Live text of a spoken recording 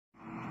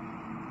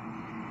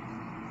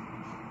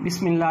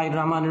بسم اللہ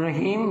الرحمن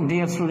الرحیم.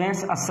 ڈیئر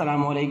اسٹوڈینٹس،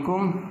 السلام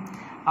علیکم.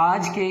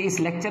 آج کے اس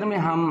لیکچر میں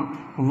ہم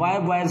Y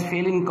boys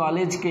feel in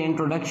college کے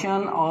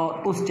انٹروڈکشن اور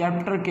اس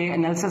چیپٹر کے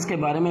انالیسس کے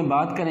بارے میں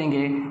بات کریں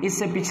گے. اس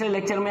سے پچھلے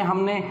لیکچر میں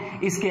ہم نے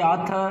اس کے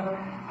آتھر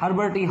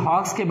ہربرٹ ای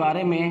ہاکس کے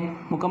بارے میں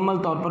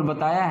مکمل طور پر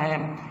بتایا ہے.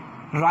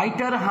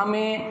 رائٹر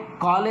ہمیں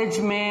کالج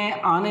میں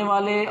آنے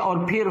والے اور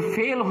پھر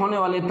فیل ہونے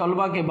والے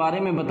طلباء کے بارے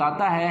میں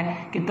بتاتا ہے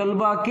کہ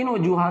طلباء کن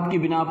وجوہات کی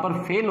بنا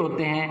پر فیل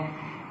ہوتے ہیں.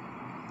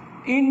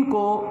 ان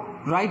کو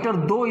رائٹر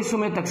دو حصوں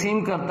میں تقسیم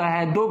کرتا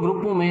ہے، دو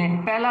گروپوں میں.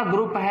 پہلا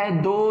گروپ ہے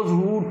دوز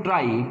ہو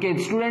ٹرائی، کہ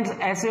اسٹوڈنٹس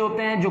ایسے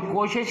ہوتے ہیں جو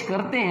کوشش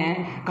کرتے ہیں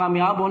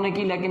کامیاب ہونے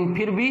کی لیکن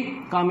پھر بھی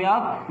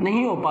کامیاب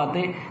نہیں ہو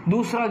پاتے.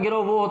 دوسرا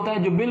گروہ وہ ہوتا ہے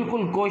جو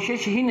بالکل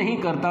کوشش ہی نہیں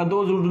کرتا،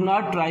 those who do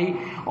not try,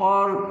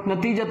 اور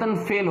نتیجتاً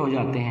فیل ہو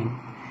جاتے ہیں.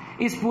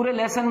 اس پورے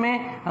لیسن میں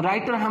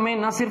رائٹر ہمیں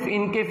نہ صرف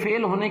ان کے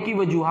فیل ہونے کی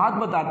وجوہات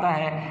بتاتا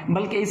ہے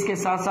بلکہ اس کے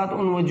ساتھ ساتھ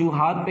ان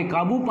وجوہات پہ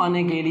قابو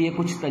پانے کے لیے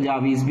کچھ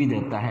تجاویز بھی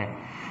دیتا ہے.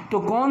 تو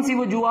کون سی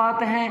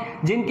وجوہات ہیں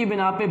جن کی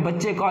بنا پہ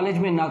بچے کالج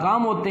میں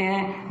ناکام ہوتے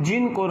ہیں،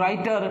 جن کو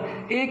رائٹر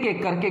ایک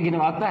ایک کر کے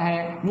گنواتا ہے؟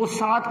 وہ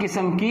 7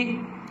 قسم کی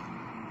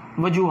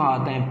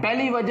وجوہات ہیں.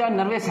 پہلی وجہ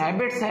نروس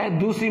ہیبٹس ہے،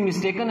 دوسری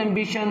مسٹیکن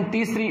ایمبیشن،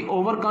 تیسری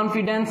اوور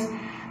کانفیڈنس،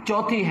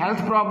 چوتھی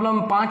ہیلتھ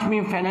پرابلم،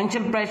 پانچویں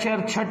فائنینشیل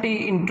پریشر، چھٹی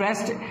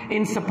interest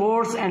in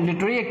sports and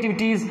literary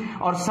activities,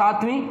 اور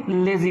ساتویں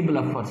لیزی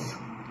بلفرز.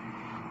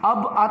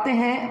 اب آتے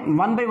ہیں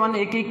ون بائی ون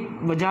ایک ایک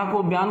وجہ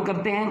کو بیان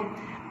کرتے ہیں.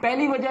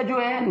 پہلی وجہ جو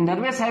ہے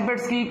نروس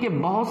ہیبٹس کی، کہ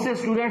بہت سے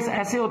اسٹوڈنٹس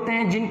ایسے ہوتے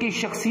ہیں جن کی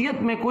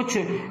شخصیت میں کچھ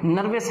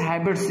نروس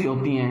ہیبٹس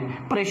ہوتی ہیں،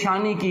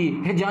 پریشانی کی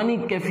ہیجانی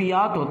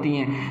کیفیات ہوتی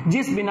ہیں،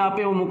 جس بنا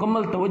پہ وہ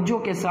مکمل توجہ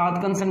کے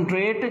ساتھ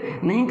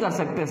کنسنٹریٹ نہیں کر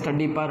سکتے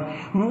اسٹڈی پر.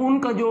 ان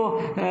کا جو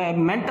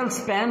مینٹل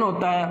سپین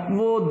ہوتا ہے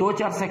وہ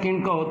 2-4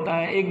 سیکنڈ کا ہوتا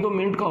ہے، 1-2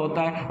 منٹ کا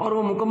ہوتا ہے، اور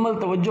وہ مکمل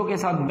توجہ کے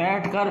ساتھ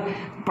بیٹھ کر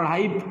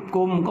پڑھائی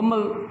کو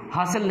مکمل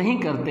حاصل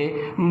نہیں کرتے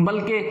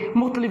بلکہ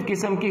مختلف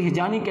قسم کی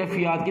ہیجانی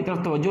کیفیات کی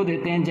طرف توجہ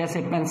دیتے ہیں،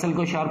 جیسے پینسل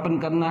کو شارپن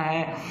کرنا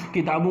ہے،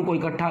 کتابوں کو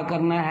اکٹھا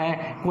کرنا ہے،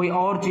 کوئی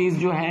اور چیز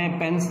جو ہے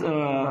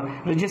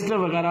رجسٹر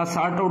وغیرہ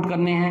سارٹ آؤٹ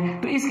کرنے ہیں.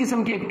 تو اس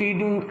قسم کی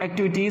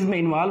ایکٹیویٹیز میں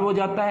انوالو ہو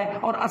جاتا ہے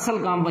اور اصل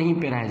کام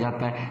وہیں پہ رہ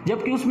جاتا ہے،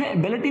 جبکہ اس میں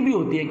ایبلٹی بھی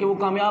ہوتی ہے کہ وہ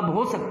کامیاب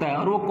ہو سکتا ہے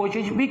اور وہ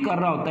کوشش بھی کر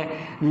رہا ہوتا ہے،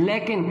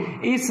 لیکن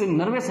اس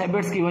نروس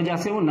ہیبٹس کی وجہ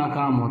سے وہ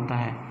ناکام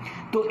ہوتا ہے.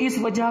 تو اس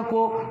وجہ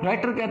کو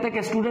رائٹر کہتا ہے کہ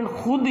اسٹوڈنٹ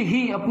خود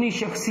ہی اپنی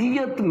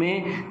شخصیت میں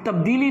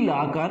تبدیلی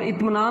لا کر،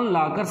 اطمینان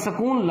لا کر،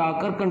 سکون لا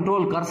کر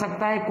کنٹرول کر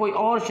سکتا ہے. کوئی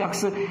اور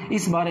شخص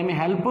اس بارے میں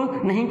ہیلپ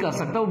نہیں کر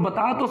سکتا. وہ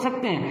بتا تو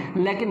سکتے ہیں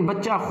لیکن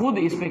بچہ خود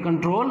اس پہ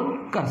کنٹرول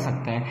کر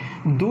سکتا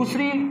ہے.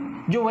 دوسری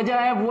جو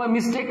وجہ ہے وہ ہے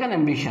مسٹیکن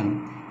ایمبیشن،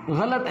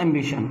 غلط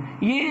ایمبیشن.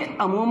 یہ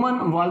عموماً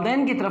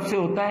والدین کی طرف سے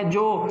ہوتا ہے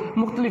جو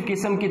مختلف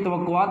قسم کی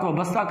توقعات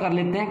وابستہ کر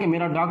لیتے ہیں کہ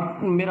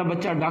میرا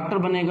بچہ ڈاکٹر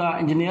بنے گا،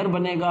 انجینئر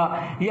بنے گا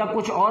یا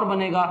کچھ اور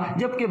بنے گا،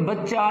 جبکہ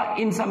بچہ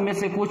ان سب میں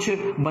سے کچھ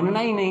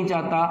بننا ہی نہیں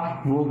چاہتا.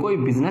 وہ کوئی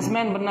بزنس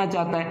مین بننا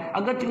چاہتا ہے،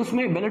 اگرچہ اس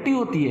میں ایبلٹی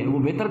ہوتی ہے، وہ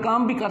بہتر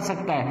کام بھی کر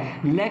سکتا ہے،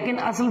 لیکن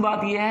اصل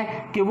بات یہ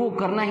ہے کہ وہ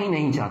کرنا ہی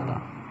نہیں چاہتا.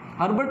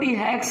 ہربرٹ ای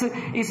ہاکس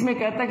اس میں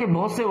کہتا ہے کہ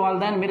بہت سے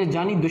والدین میرے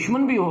جانی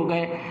دشمن بھی ہو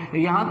گئے،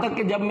 یہاں تک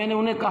کہ جب میں نے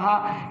انہیں کہا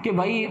کہ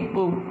بھائی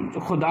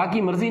خدا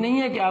کی مرضی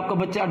نہیں ہے کہ آپ کا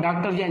بچہ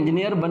ڈاکٹر یا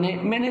انجینئر بنے،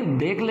 میں نے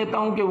دیکھ لیتا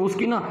ہوں کہ اس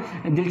کی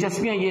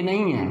دلچسپیاں یہ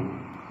نہیں ہیں،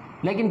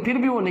 لیکن پھر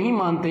بھی وہ نہیں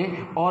مانتے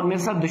اور میرے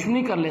ساتھ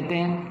دشمنی کر لیتے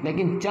ہیں.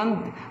 لیکن چند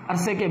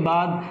عرصے کے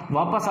بعد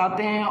واپس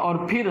آتے ہیں اور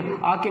پھر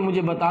آ کے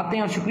مجھے بتاتے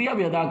ہیں اور شکریہ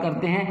بھی ادا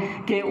کرتے ہیں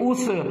کہ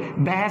اس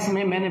بحث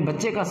میں نے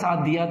بچے کا ساتھ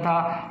دیا تھا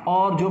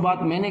اور جو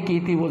بات میں نے کی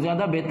تھی وہ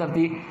زیادہ بہتر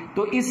تھی.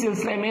 تو اس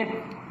سلسلے میں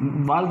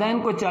والدین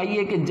کو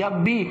چاہیے کہ جب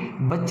بھی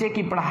بچے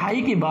کی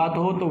پڑھائی کی بات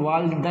ہو تو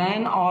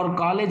والدین اور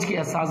کالج کے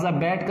اساتذہ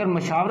بیٹھ کر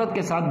مشاورت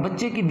کے ساتھ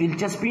بچے کی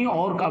دلچسپیوں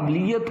اور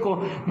قابلیت کو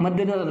مد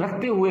نظر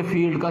رکھتے ہوئے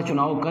فیلڈ کا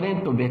چناؤ کریں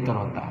تو بہتر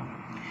ہوتا ہے.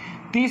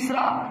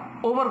 تیسرا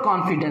اوور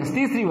کانفیڈنس،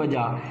 تیسری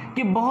وجہ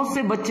کہ بہت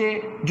سے بچے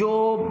جو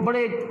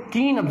بڑے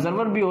کین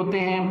آبزرور بھی ہوتے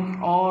ہیں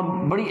اور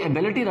بڑی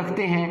ایبلٹی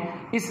رکھتے ہیں،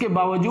 اس کے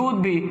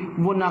باوجود بھی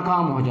وہ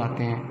ناکام ہو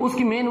جاتے ہیں. اس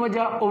کی مین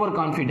وجہ اوور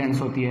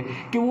کانفیڈنس ہوتی ہے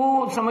کہ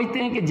وہ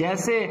سمجھتے ہیں کہ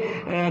جیسے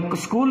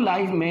اسکول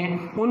لائف میں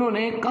انہوں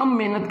نے کم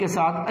محنت کے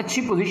ساتھ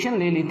اچھی پوزیشن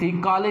لے لی تھی،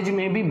 کالج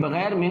میں بھی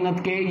بغیر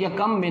محنت کے یا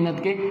کم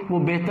محنت کے وہ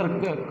بہتر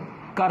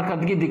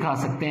کارکردگی دکھا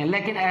سکتے ہیں،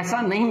 لیکن ایسا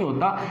نہیں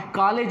ہوتا.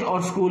 کالج اور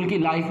اسکول کی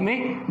لائف میں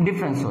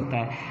ڈفرینس ہوتا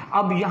ہے.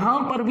 اب یہاں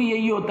پر بھی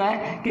یہی ہوتا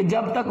ہے کہ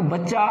جب تک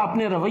بچہ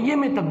اپنے رویے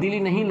میں تبدیلی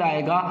نہیں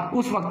لائے گا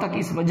اس وقت تک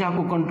اس وجہ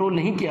کو کنٹرول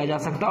نہیں کیا جا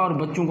سکتا اور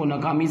بچوں کو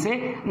ناکامی سے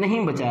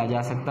نہیں بچایا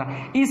جا سکتا.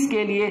 اس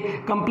کے لیے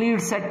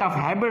کمپلیٹ سیٹ آف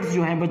ہیبٹس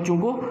جو ہیں بچوں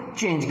کو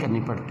چینج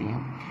کرنی پڑتی ہیں.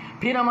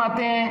 پھر ہم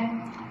آتے ہیں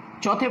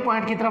چوتھے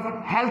پوائنٹ کی طرف،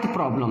 ہیلتھ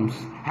پرابلمز.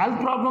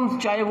 ہیلتھ پرابلمز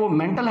چاہے وہ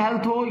مینٹل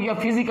ہیلتھ ہو یا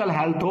فزیکل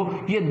ہیلتھ ہو،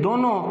 یہ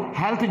دونوں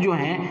ہیلتھ جو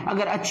ہیں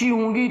اگر اچھی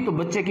ہوں گی تو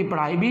بچے کی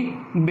پڑھائی بھی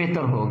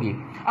بہتر ہوگی.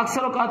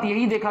 اکثر اوقات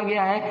یہی دیکھا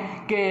گیا ہے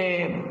کہ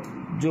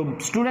جو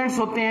اسٹوڈنٹس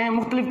ہوتے ہیں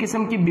مختلف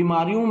قسم کی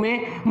بیماریوں میں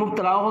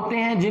مبتلا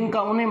ہوتے ہیں جن کا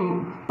انہیں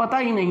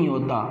پتہ ہی نہیں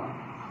ہوتا،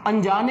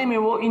 انجانے میں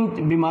وہ ان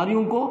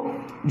بیماریوں کو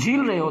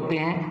جھیل رہے ہوتے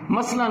ہیں.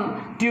 مثلاً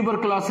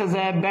ٹیوبرکلوسس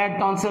ہے, بیڈ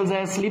ٹانسلز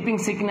ہے, سلیپنگ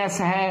سکنس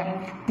ہے,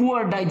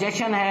 پور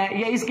ڈائجیشن ہے,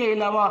 یا اس کے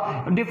علاوہ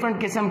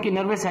ڈفرینٹ قسم کی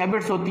نروس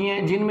ہیبٹس ہوتی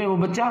ہیں جن میں وہ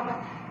بچہ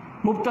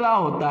مبتلا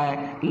ہوتا ہے.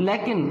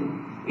 لیکن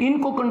ان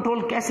کو کنٹرول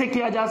کیسے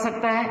کیا جا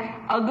سکتا ہے؟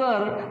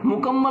 اگر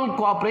مکمل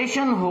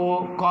کوآپریشن ہو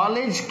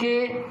کالج کے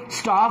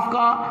سٹاف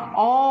کا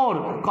اور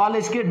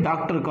کالج کے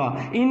ڈاکٹر کا,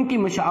 ان کی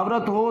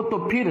مشاورت ہو, تو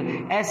پھر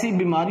ایسی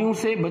بیماریوں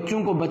سے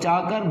بچوں کو بچا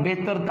کر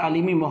بہتر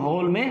تعلیمی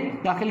ماحول میں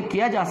داخل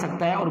کیا جا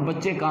سکتا ہے اور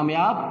بچے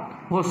کامیاب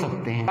ہو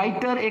سکتے ہیں.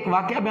 رائٹر ایک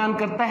واقعہ بیان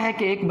کرتا ہے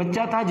کہ ایک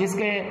بچہ تھا جس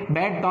کے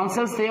بیڈ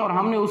ٹانسلز تھے اور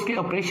ہم نے اس کے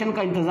آپریشن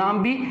کا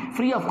انتظام بھی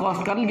فری آف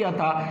کاسٹ کر لیا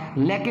تھا,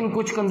 لیکن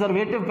کچھ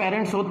کنزرویٹو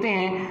پیرنٹس ہوتے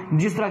ہیں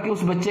جس طرح کہ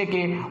اس بچے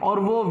کے, اور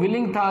وہ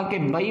ولنگ تھا کہ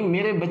بھائی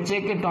میرے بچے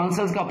کے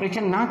ٹانسلز کا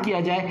آپریشن نہ کیا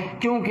جائے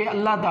کیونکہ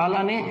اللہ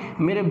تعالیٰ نے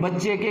میرے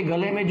بچے کے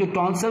گلے میں جو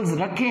ٹانسلز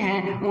رکھے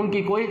ہیں ان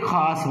کی کوئی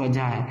خاص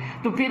وجہ ہے.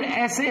 تو پھر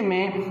ایسے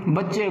میں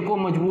بچے کو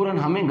مجبوراً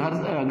ہمیں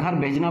گھر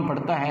بھیجنا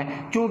پڑتا ہے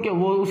کیونکہ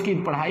وہ اس کی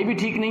پڑھائی بھی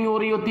ٹھیک نہیں ہو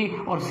رہی ہوتی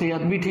اور صحت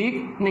بھی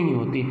ٹھیک نہیں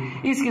ہوتی.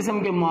 اس قسم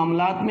کے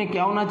معاملات میں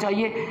کیا ہونا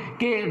چاہیے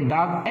کہ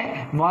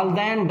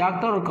والدین,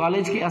 ڈاکٹر اور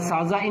کالج کے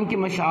اساتذہ ان کی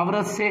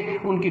مشاورت سے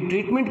ان کی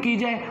ٹریٹمنٹ کی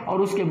جائے اور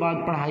اس کے بعد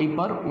پڑھائی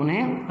پر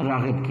انہیں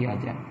راغب کیا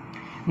جائے.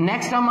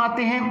 نیکسٹ ہم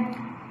آتے ہیں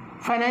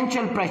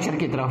فائنینشیل پریشر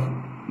کی طرف.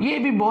 یہ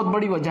بھی بہت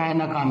بڑی وجہ ہے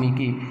ناکامی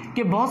کی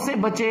کہ بہت سے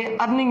بچے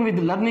ارننگ ود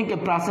لرننگ کے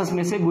پروسیس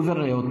میں سے گزر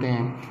رہے ہوتے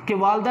ہیں کہ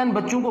والدین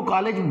بچوں کو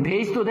کالج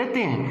بھیج تو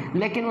دیتے ہیں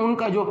لیکن ان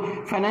کا جو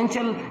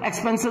فائنینشیل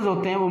ایکسپنسز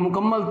ہوتے ہیں وہ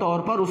مکمل طور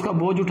پر اس کا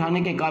بوجھ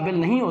اٹھانے کے قابل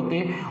نہیں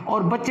ہوتے,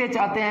 اور بچے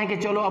چاہتے ہیں کہ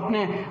چلو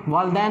اپنے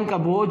والدین کا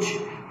بوجھ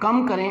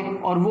کم کریں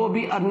اور وہ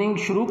بھی ارننگ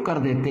شروع کر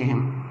دیتے ہیں.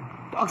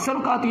 تو اکثر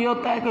اوقات یہ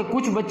ہوتا ہے کہ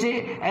کچھ بچے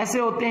ایسے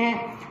ہوتے ہیں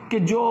کہ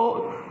جو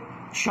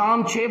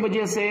شام 6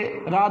 بجے سے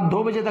رات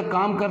 2 بجے تک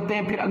کام کرتے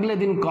ہیں, پھر اگلے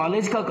دن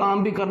کالج کا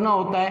کام بھی کرنا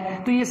ہوتا ہے.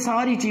 تو یہ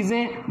ساری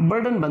چیزیں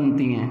برڈن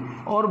بنتی ہیں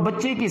اور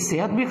بچے کی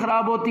صحت بھی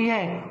خراب ہوتی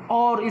ہے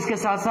اور اس کے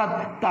ساتھ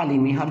ساتھ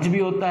تعلیمی حرج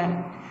بھی ہوتا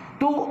ہے.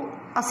 تو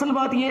اصل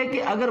بات یہ ہے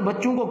کہ اگر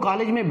بچوں کو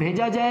کالج میں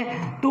بھیجا جائے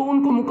تو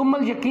ان کو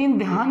مکمل یقین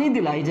دہانی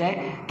دلائی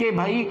جائے کہ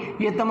بھائی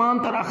یہ تمام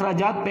تر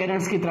اخراجات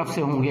پیرنٹس کی طرف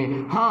سے ہوں گے.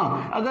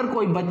 ہاں, اگر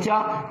کوئی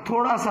بچہ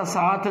تھوڑا سا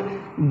ساتھ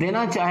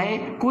دینا چاہے,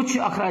 کچھ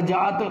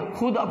اخراجات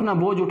خود اپنا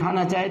بوجھ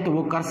اٹھانا چاہے تو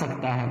وہ کر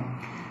سکتا ہے.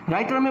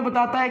 رائٹر ہمیں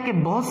بتاتا ہے کہ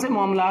بہت سے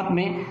معاملات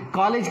میں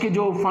کالج کے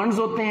جو فنڈز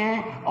ہوتے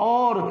ہیں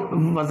اور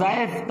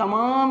وظائف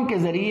تمام کے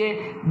ذریعے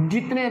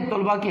جتنے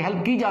طلباء کی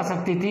ہیلپ کی جا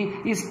سکتی تھی,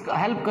 اس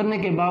ہیلپ کرنے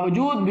کے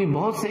باوجود بھی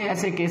بہت سے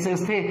ایسے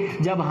کیسز تھے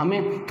جب ہمیں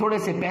تھوڑے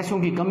سے پیسوں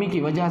کی کمی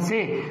کی وجہ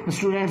سے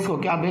اسٹوڈنٹس کو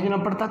کیا بھیجنا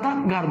پڑتا تھا,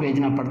 گھر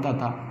بھیجنا پڑتا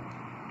تھا.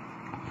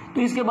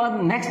 تو اس کے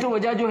بعد نیکسٹ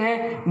وجہ جو ہے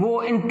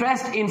وہ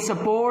interest in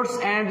sports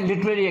and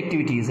literary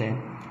activities ہے.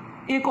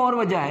 ایک اور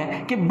وجہ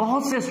ہے کہ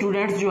بہت سے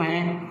اسٹوڈنٹس جو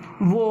ہیں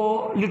وہ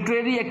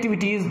لٹریری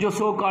ایکٹیویٹیز جو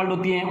سو کالڈ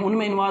ہوتی ہیں ان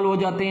میں انوالو ہو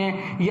جاتے ہیں,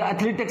 یا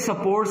ایتھلیٹک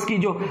سپورٹس کی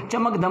جو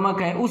چمک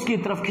دمک ہے اس کی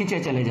طرف کھینچے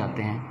چلے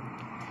جاتے ہیں.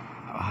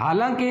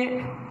 حالانکہ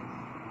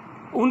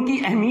ان کی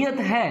اہمیت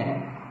ہے,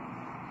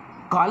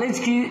 کالج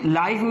کی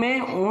لائف میں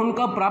ان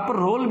کا پراپر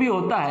رول بھی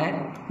ہوتا ہے,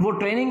 وہ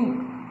ٹریننگ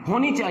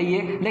ہونی چاہیے,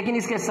 لیکن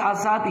اس کے ساتھ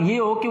ساتھ یہ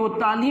ہو کہ وہ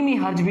تعلیمی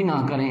حرج بھی نہ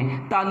کریں,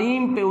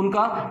 تعلیم پہ ان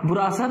کا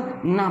برا اثر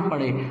نہ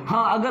پڑے.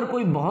 ہاں, اگر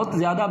کوئی بہت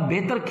زیادہ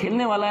بہتر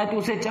کھیلنے والا ہے تو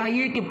اسے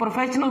چاہیے کہ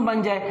پروفیشنل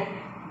بن جائے,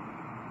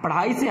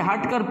 پڑھائی سے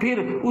ہٹ کر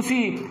پھر اسی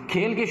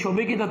کھیل کے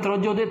شعبے کی طرف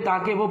توجہ دے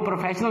تاکہ وہ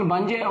پروفیشنل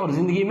بن جائے اور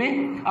زندگی میں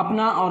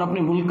اپنا اور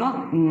اپنے ملک کا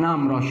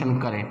نام روشن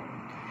کرے.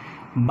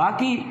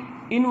 باقی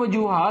ان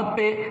وجوہات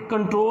پہ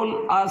کنٹرول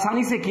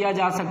آسانی سے کیا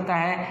جا سکتا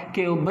ہے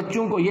کہ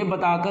بچوں کو یہ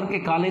بتا کر کہ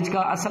کالج کا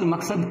اصل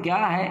مقصد کیا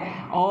ہے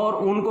اور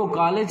ان کو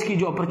کالج کی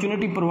جو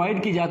اپرچونٹی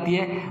پرووائڈ کی جاتی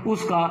ہے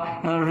اس کا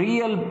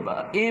ریئل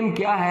ایم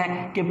کیا ہے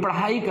کہ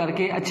پڑھائی کر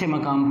کے اچھے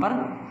مقام پر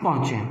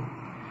پہنچیں.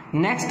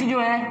 نیکسٹ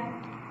جو ہے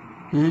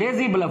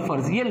لیزی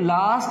بلفرز. یہ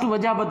لاسٹ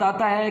وجہ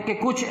بتاتا ہے کہ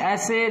کچھ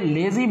ایسے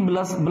لیزی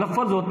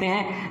بلفرز ہوتے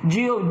ہیں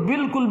جو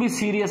بالکل بھی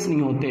سیریس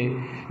نہیں ہوتے,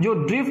 جو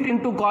ڈرفٹ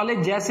انٹو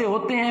کالج جیسے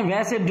ہوتے ہیں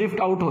ویسے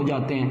ڈرفٹ آؤٹ ہو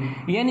جاتے ہیں,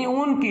 یعنی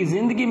ان کی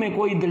زندگی میں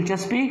کوئی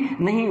دلچسپی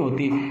نہیں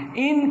ہوتی.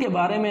 ان کے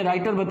بارے میں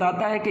رائٹر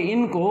بتاتا ہے کہ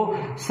ان کو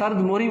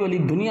سرد موری والی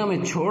دنیا میں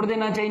چھوڑ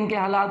دینا چاہیے ان کے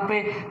حالات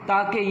پہ,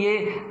 تاکہ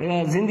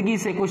یہ زندگی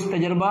سے کچھ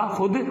تجربہ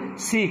خود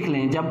سیکھ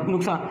لیں جب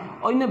نقصان,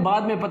 اور انہیں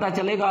بعد میں پتہ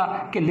چلے گا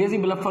کہ لیزی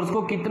بلفرز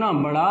کو کتنا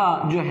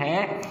بڑا جو ہے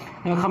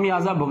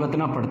خمیازہ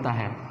بھگتنا پڑتا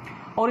ہے.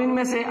 اور ان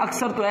میں سے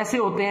اکثر تو ایسے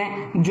ہوتے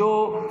ہیں جو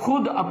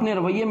خود اپنے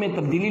رویے میں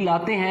تبدیلی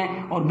لاتے ہیں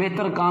اور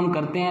بہتر کام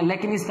کرتے ہیں,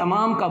 لیکن اس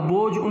تمام کا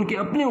بوجھ ان کے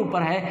اپنے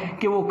اوپر ہے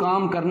کہ وہ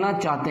کام کرنا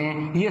چاہتے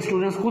ہیں. یہ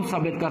اسٹوڈنٹس خود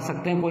ثابت کر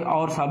سکتے ہیں, کوئی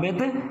اور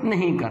ثابت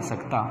نہیں کر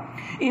سکتا.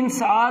 ان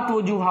 7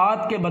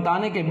 وجوہات کے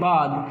بتانے کے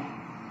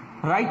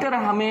بعد رائٹر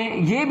ہمیں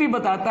یہ بھی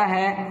بتاتا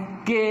ہے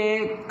کہ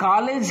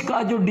کالج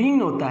کا جو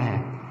ڈین ہوتا ہے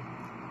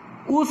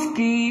اس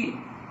کی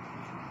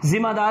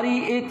ذمہ داری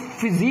ایک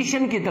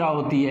فزیشین کی طرح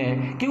ہوتی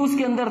ہے کہ اس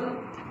کے اندر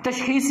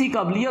تشخیصی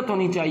قابلیت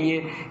ہونی چاہیے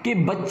کہ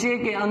بچے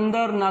کے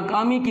اندر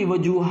ناکامی کی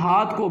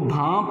وجوہات کو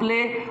بھانپ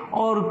لے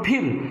اور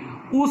پھر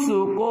اس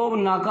کو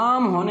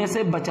ناکام ہونے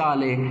سے بچا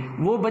لے۔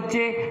 وہ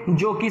بچے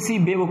جو کسی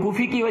بے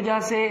وقوفی کی وجہ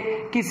سے،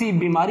 کسی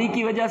بیماری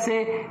کی وجہ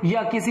سے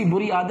یا کسی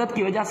بری عادت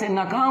کی وجہ سے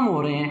ناکام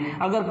ہو رہے ہیں،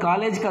 اگر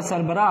کالج کا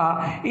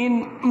سربراہ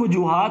ان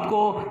وجوہات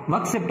کو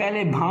وقت سے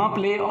پہلے بھانپ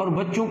لے اور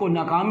بچوں کو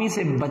ناکامی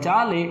سے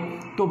بچا لے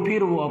تو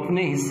پھر وہ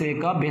اپنے حصے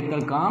کا بہتر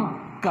کام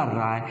کر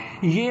رہا ہے۔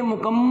 یہ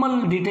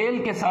مکمل ڈیٹیل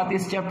کے ساتھ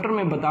اس چیپٹر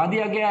میں بتا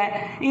دیا گیا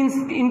ہے۔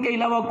 ان کے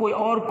علاوہ کوئی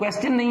اور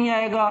کویسچن نہیں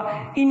آئے گا،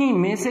 انہی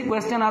میں سے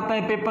کویسچن آتا ہے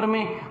پیپر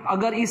میں۔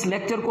 اگر اس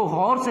لیکچر کو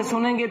غور سے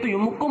سنیں گے تو یہ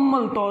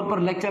مکمل طور پر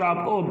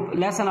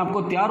لیسن آپ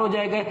کو تیار ہو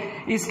جائے گا۔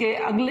 اس کے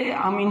اگلے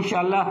ہم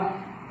انشاءاللہ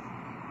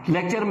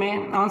لیکچر میں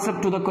آنسر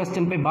ٹو دا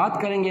کویسچن پہ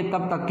بات کریں گے۔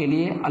 تب تک کے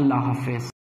لیے اللہ حافظ۔